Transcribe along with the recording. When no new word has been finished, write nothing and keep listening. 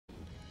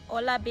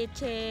Hola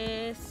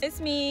bitches!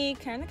 It's me,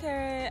 Karen the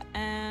Carrot,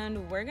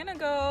 and we're gonna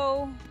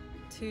go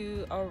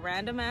to a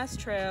random ass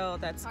trail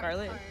that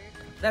Scarlett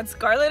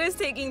is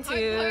taking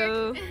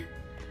to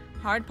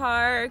Hard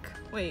Park.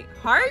 Wait,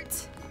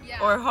 Heart?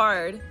 Yeah. Or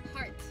hard?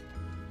 Heart.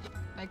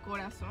 Like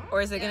corazón?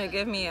 Or is it gonna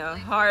give me a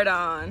hard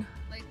on?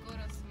 Like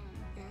corazón.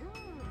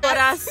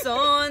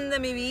 Corazón de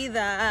mi vida.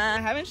 I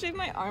haven't shaved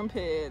my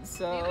armpits,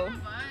 so Neither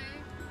have I.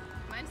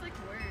 Mine's like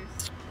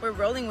worse. we're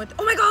rolling with.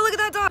 Oh my god, look at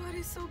that dog! That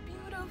is so beautiful.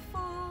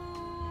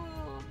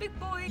 Big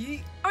boy.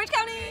 Yeet. Orange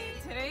County.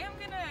 Today I'm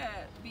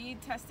gonna be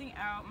testing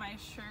out my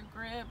Sure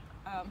Grip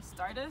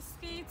Stardust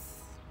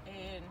skates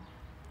in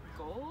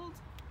gold.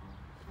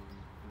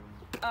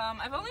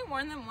 I've only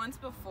worn them once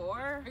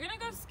before. We're gonna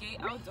go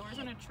skate outdoors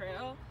on a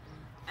trail,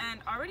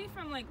 and already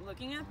from like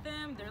looking at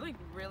them, they're like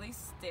really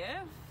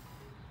stiff.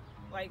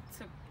 Like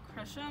to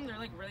crush them, they're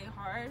like really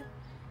hard.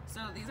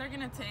 So these are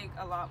gonna take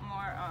a lot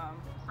more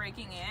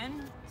breaking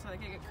in so they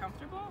can get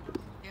comfortable.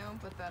 You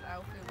don't put that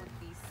outfit with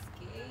these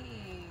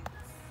skates.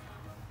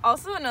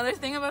 Also, another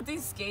thing about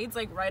these skates,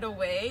 like right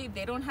away,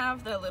 they don't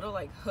have the little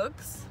like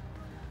hooks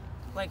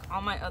like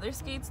all my other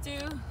skates do.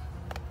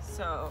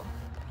 So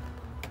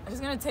it's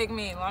gonna take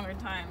me a longer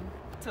time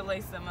to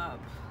lace them up.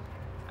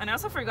 And I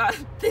also forgot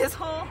this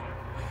hole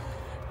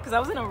because I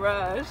was in a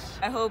rush.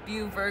 I hope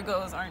you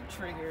Virgos aren't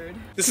triggered.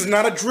 This is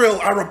not a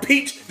drill. I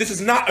repeat, this is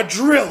not a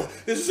drill.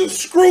 This is a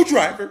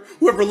screwdriver.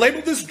 Whoever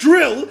labeled this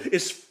drill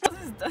is...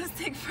 This does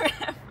take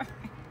forever.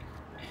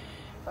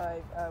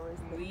 5 hours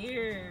later.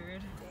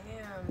 Weird.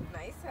 Damn,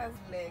 Nice has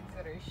legs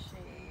that are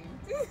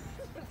shaved.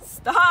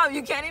 Stop,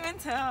 you can't even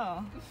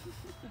tell.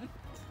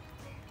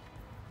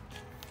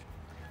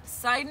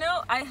 Side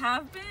note, I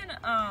have been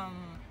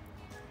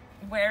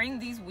wearing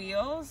these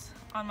wheels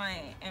on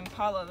my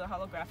Impala, the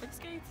holographic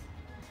skates.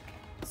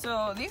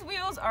 So these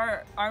wheels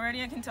are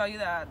already, I can tell you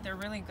that they're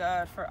really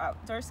good for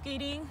outdoor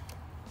skating.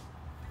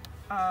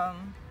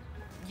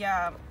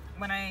 Yeah,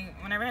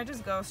 whenever I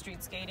just go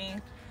street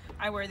skating,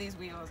 I wear these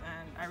wheels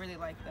and I really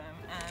like them.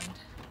 And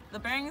the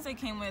bearings they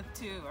came with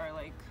too are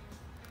like,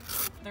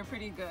 they're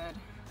pretty good.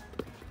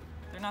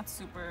 They're not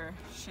super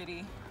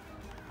shitty.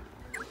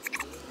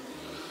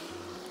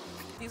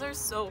 These are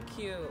so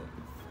cute.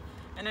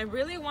 And I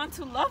really want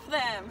to love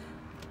them.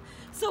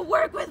 So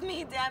work with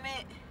me, damn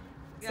it.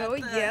 So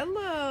yellow.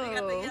 I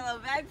got the yellow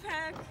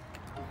backpack.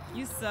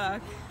 You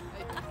suck.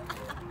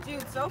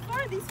 Dude, so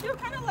far these feel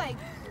kind of like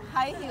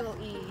high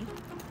heel-y.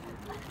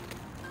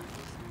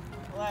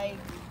 Like,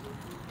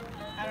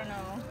 I don't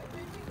know.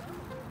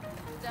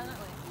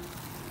 Definitely.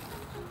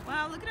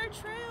 Wow, look at our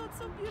trail. It's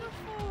so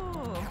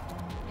beautiful.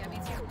 Yeah, me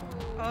too.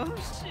 Oh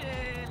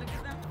shit, look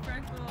at that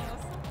freckle.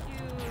 So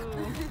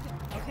cute.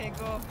 Okay,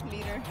 go,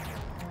 leader.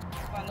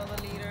 Follow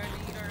the leader,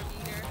 leader,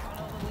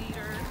 follow the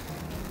leader.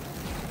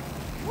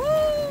 Woo!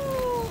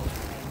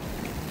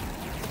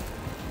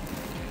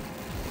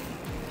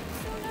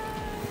 So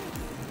nice.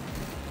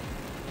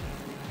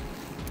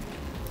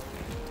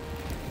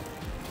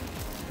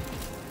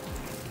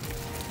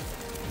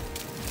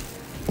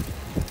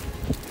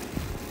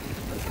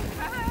 Look so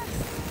fast.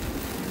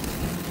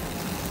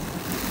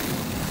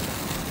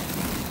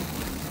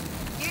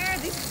 Here,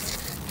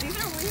 these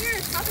are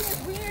weird. Stopping is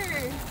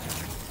weird.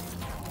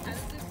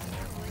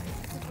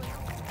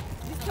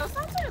 These toe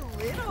stops are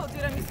little,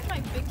 dude. I'm used to my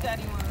big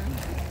daddy one.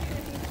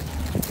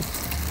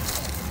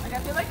 Like, I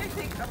feel like they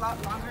take a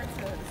lot longer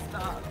to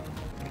stop.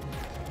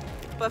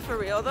 But for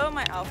real though,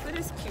 my outfit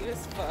is cute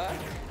as fuck.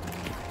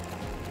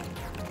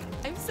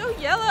 I'm so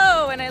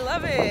yellow and I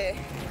love it.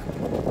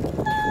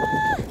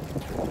 Ah!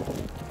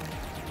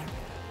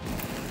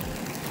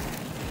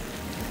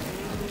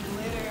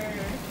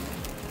 Glitter.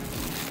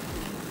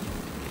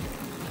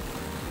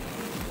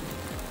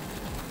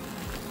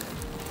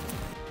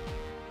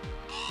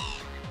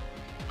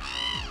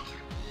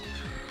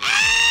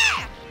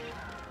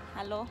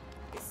 Hello.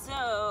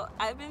 So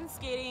I've been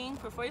skating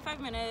for 45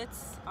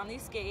 minutes on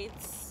these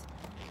skates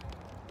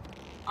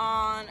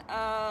on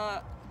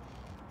a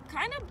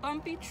kind of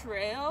bumpy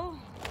trail.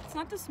 It's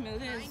not the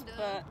smoothest,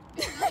 but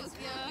it's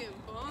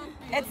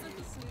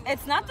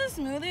not the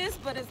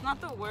smoothest, but it's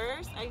not the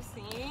worst I've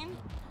seen.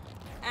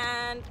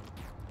 And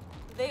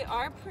they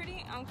are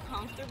pretty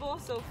uncomfortable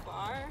so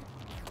far.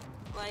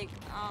 Like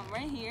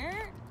right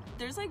here,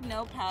 there's like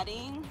no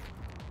padding.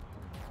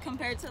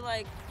 Compared to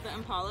like the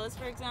Impalas,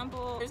 for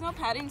example, there's no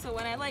padding, so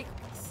when I like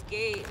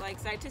skate like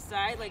side to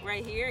side, like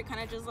right here, it kind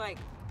of just like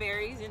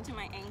buries into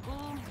my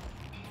ankle.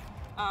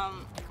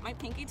 My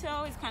pinky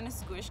toe is kind of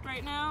squished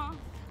right now,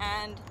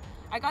 and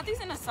I got these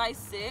in a size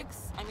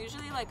 6. I'm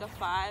usually like a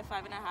 5,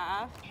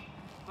 5.5,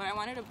 but I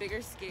wanted a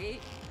bigger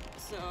skate,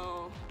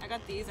 so I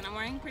got these, and I'm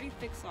wearing pretty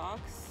thick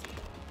socks.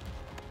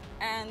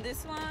 And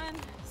this one,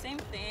 same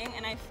thing,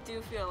 and I do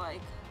feel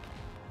like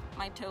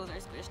my toes are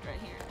squished right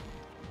here.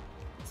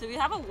 So if you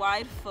have a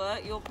wide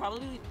foot, you'll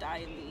probably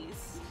die in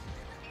these.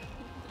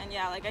 And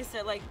yeah, like I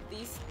said, like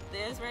this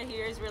right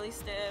here is really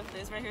stiff,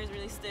 this right here is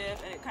really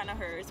stiff, and it kind of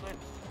hurts when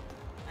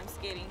I'm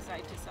skating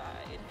side to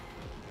side.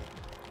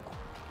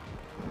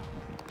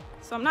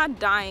 So I'm not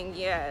dying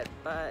yet,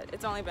 but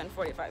it's only been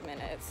 45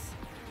 minutes.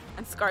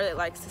 And Scarlett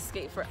likes to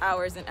skate for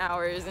hours and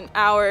hours and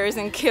hours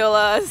and kill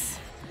us.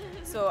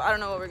 So I don't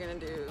know what we're gonna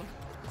do.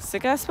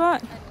 Sick ass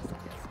spot?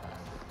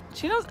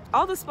 She knows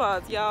all the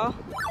spots, y'all.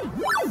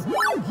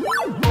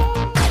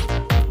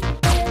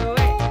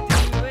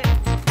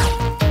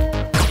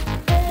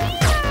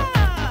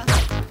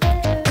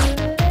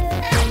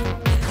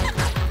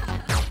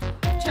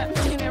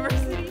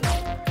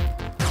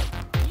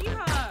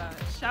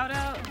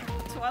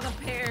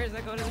 I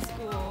go to the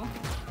school.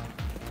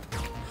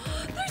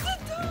 There's a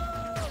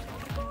dog!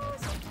 Oh,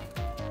 so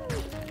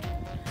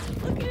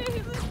cute! Look at it,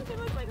 he looks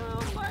like a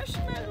little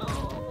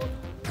marshmallow.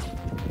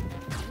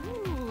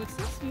 Ooh, it's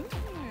so smooth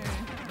here.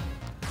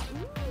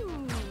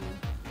 Ooh.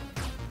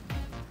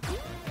 Ooh.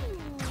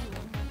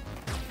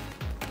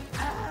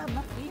 Ah,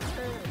 my feet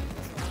hurt.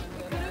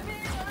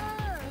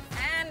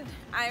 And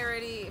I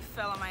already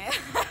fell on my ass.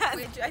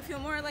 I feel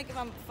more like if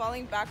I'm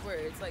falling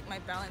backwards, like my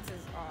balance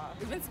is off.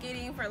 We've been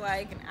skating for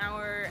like an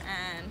hour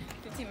and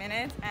 15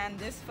 minutes, and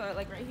this foot,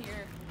 like right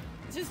here,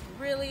 it's just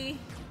really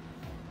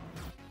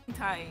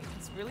tight.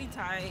 It's really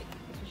tight.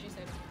 That's what she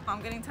said.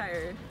 I'm getting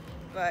tired,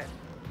 but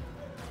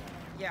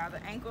yeah,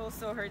 the ankle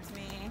still hurts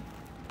me.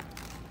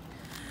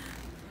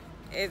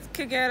 It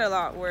could get a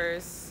lot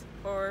worse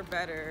or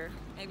better.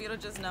 Maybe it'll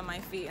just numb my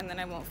feet and then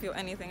I won't feel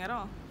anything at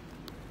all.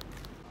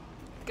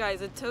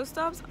 Guys, the toe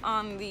stops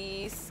on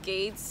the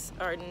skates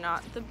are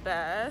not the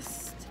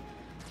best.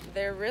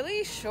 They're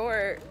really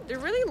short. They're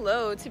really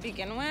low to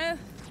begin with.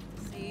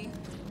 See,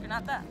 they're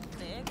not that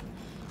thick.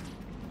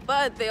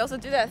 But they also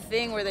do that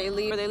thing where they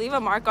leave a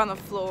mark on the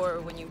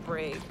floor when you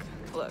break.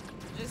 Look,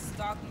 just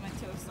stopped my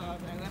toe stop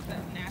and I left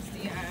that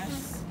nasty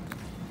ass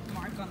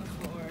mark on the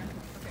floor.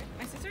 Okay,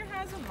 my sister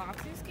has a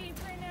Moxie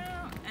skates right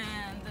now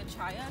and the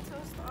Chaya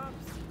toe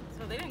stops.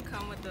 So they didn't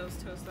come with those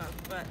toe stops,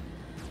 but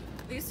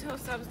these toe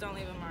stops don't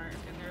leave a mark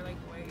and they're like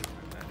way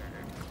more better.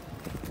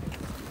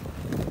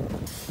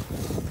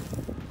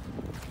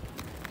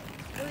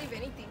 Don't leave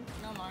anything.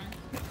 No mark.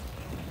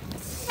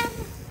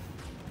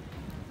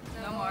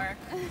 No mark.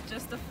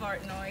 Just the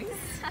fart noise.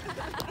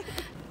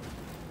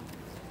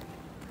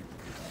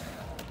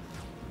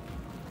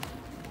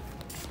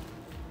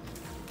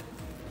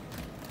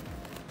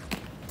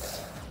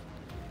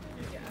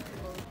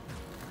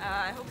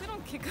 I hope they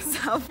don't kick us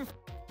out from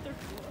their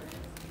floor.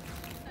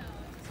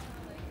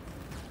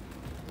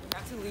 I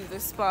have to leave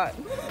this spot.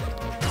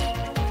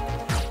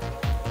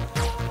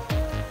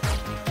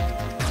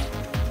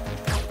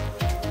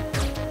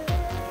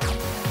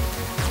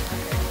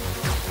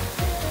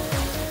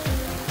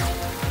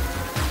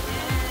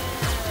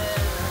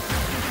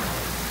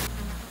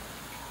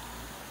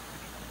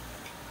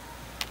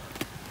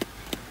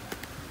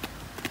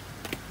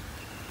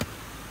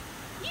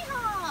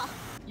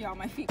 Y'all,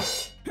 my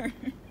feet hurt.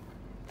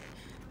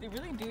 They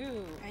really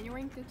do. And you're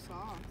wearing thick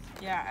socks.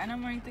 Yeah, and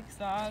I'm wearing thick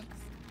socks.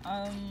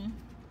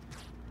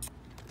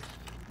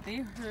 They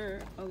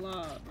hurt a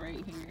lot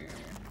right here.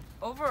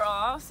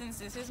 Overall, since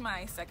this is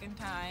my second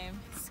time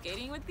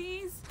skating with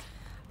these,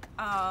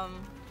 I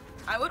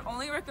would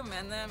only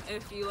recommend them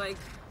if you like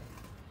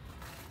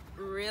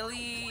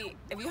really,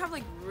 if you have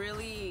like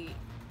really,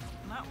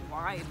 not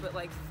wide, but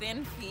like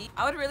thin feet.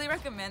 I would really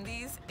recommend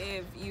these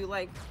if you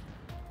like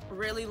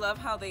really love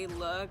how they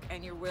look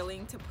and you're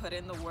willing to put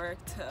in the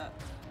work to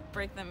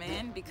break them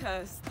in,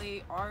 because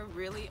they are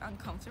really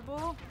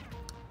uncomfortable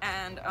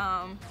and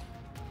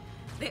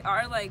they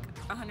are like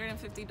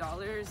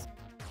 $150.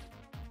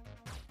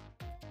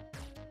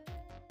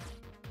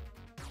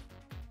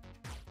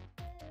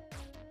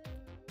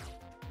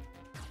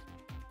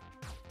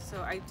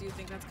 So I do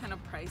think that's kind of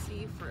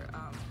pricey for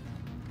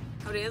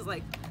how it is.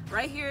 Like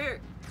right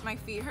here my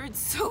feet hurt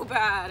so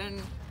bad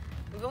and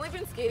we've only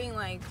been skating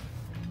like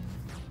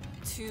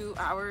 2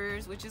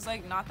 hours, which is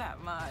like not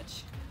that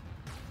much.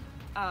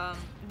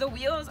 The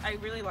wheels, I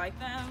really like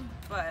them,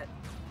 but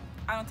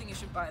I don't think you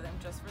should buy them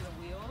just for the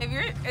wheels.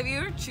 If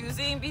you're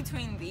choosing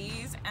between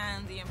these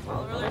and the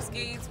Impala roller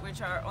skates,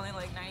 which are only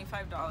like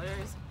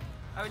 $95,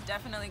 I would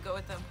definitely go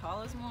with the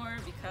Impalas more,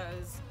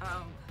 because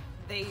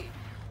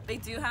they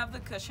do have the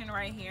cushion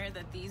right here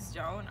that these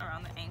don't,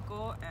 around the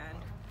ankle and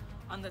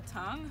on the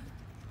tongue.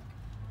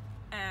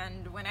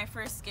 And when I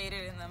first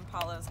skated in the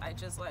Impalas, I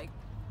just like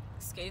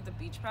skated the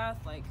beach path,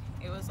 like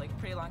it was like a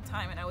pretty long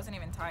time and I wasn't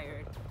even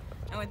tired.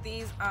 And with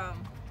these,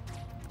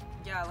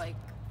 yeah, like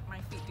my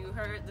feet do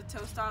hurt. The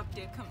toe stop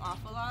did come off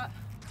a lot.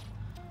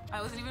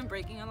 I wasn't even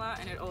breaking a lot,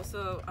 and it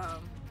also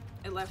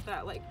it left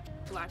that like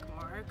black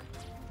mark.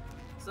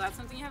 So that's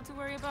something you have to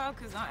worry about,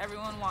 because not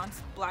everyone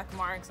wants black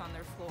marks on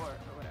their floor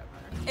or whatever.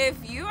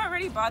 If you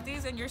already bought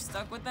these and you're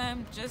stuck with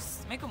them,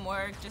 just make them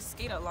work, just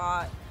skate a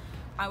lot.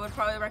 I would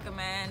probably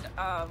recommend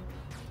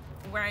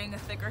wearing a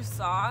thicker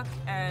sock,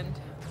 and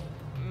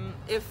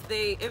if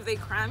they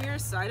cram your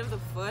side of the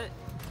foot,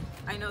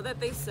 I know that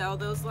they sell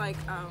those like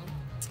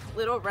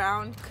little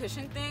round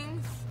cushion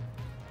things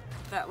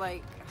that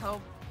like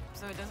help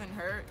so it doesn't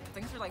hurt.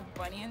 Things for like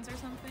bunions or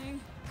something.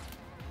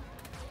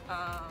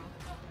 But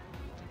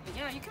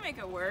yeah, you can make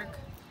it work.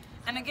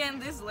 And again,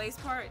 this lace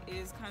part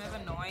is kind of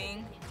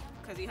annoying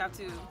because you have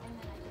to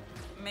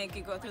make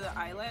it go through the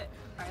eyelet.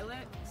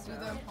 Do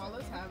the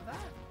Impalas have that?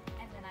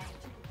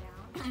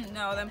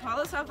 No, the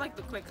Impalas have like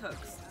the quick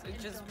hooks. So you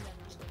just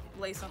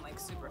lace them like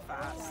super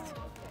fast.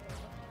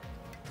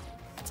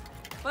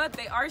 But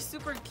they are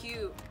super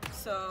cute,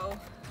 so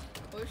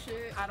Oh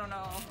shit. I don't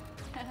know.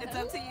 It's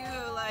up to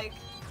you. Like,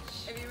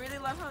 if you really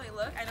love how they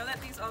look. I know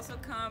that these also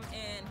come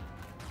in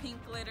pink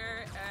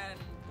glitter and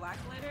black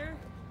glitter,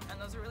 and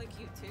those are really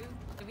cute too.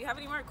 If you have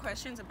any more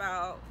questions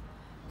about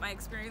my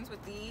experience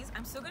with these,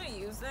 I'm still gonna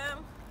use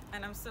them,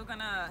 and I'm still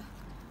gonna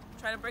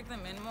try to break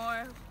them in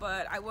more,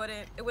 but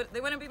they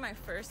wouldn't be my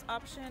first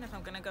option if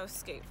I'm gonna go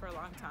skate for a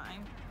long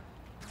time.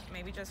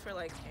 Maybe just for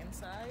like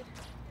inside.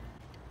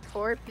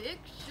 For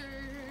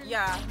pictures.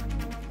 Yeah.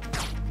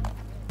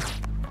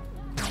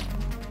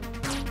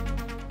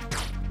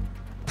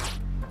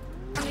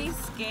 These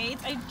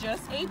skates, I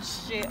just ate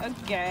shit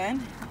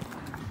again.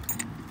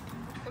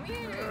 Come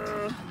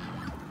here.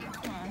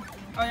 Come on.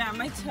 Oh yeah,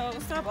 my toe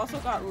stop also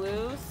got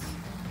loose,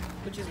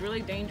 which is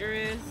really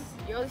dangerous.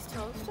 Yo, these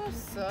toe stops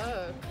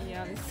suck.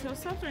 Yeah, these toe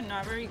stops are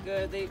not very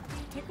good. They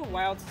take a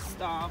while to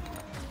stop.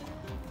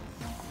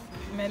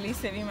 Melly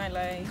saving my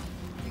life.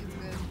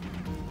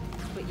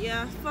 But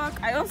yeah,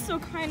 fuck. I also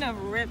kind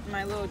of ripped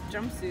my little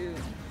jumpsuit.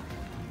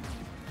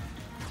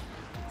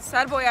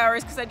 Sad boy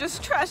hours because I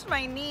just trashed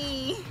my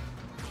knee.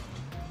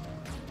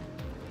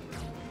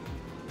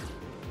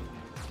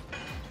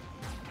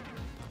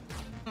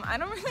 I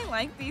don't really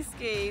like these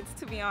skates,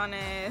 to be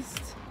honest.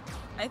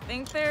 I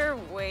think they're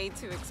way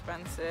too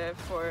expensive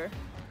for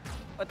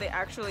what they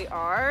actually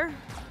are.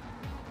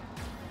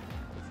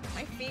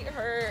 My feet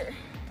hurt.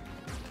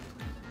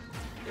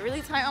 They're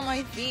really tight on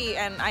my feet,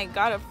 and I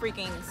got a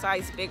freaking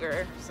size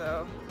bigger,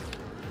 so.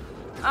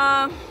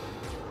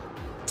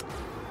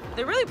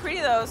 They're really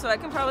pretty though, so I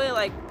can probably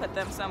like put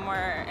them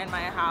somewhere in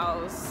my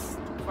house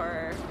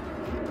for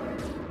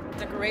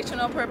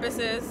decorational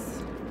purposes.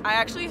 I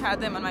actually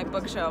had them on my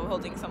bookshelf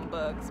holding some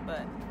books,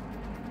 but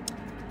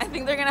I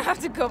think they're gonna have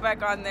to go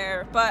back on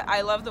there. But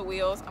I love the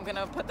wheels. I'm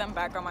gonna put them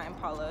back on my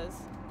Impalas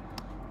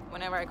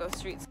whenever I go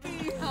streets.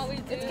 How we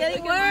do. It's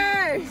getting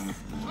worse.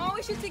 Oh,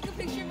 we should take a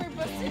picture of our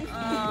busting.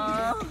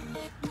 I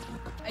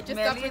just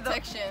got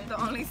protection.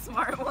 The only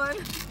smart one.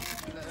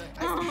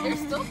 They're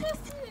still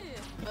busted.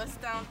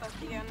 Bust down,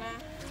 Tatiana.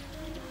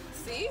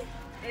 See?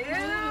 Ew.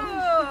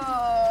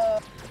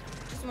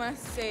 Just want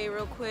to say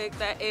real quick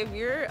that if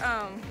you're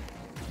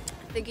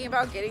thinking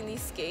about getting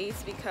these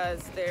skates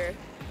because they're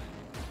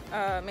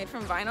made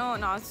from vinyl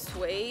and not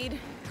suede,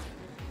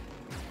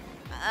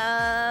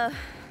 I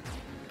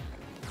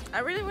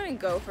really wouldn't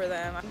go for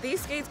them.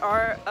 These skates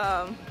are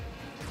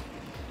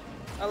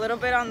a little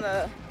bit on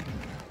the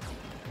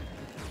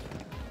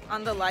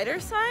lighter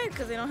side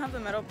because they don't have the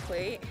metal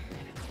plate.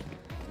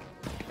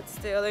 But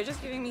still, they're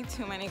just giving me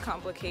too many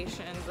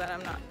complications that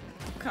I'm not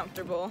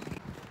comfortable.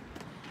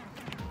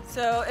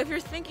 So if you're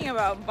thinking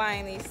about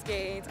buying these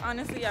skates,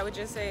 honestly, I would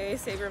just say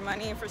save your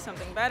money for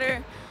something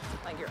better,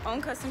 like your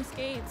own custom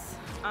skates,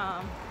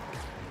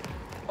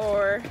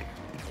 or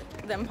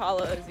the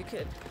Impalas. You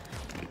could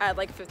add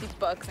like 50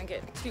 bucks and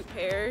get 2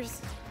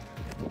 pairs.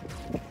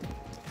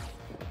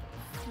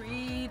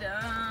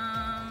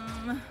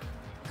 Freedom.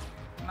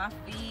 My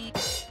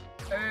feet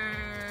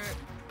hurt.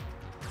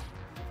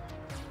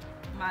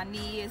 My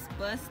knee is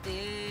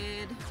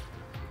busted.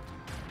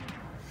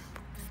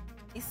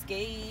 These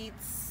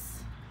skates.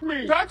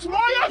 That's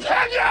my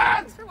opinion!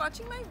 Thanks for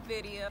watching my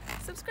video.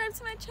 Subscribe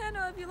to my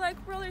channel if you like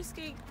roller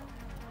skate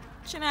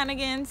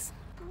shenanigans.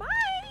 Bye!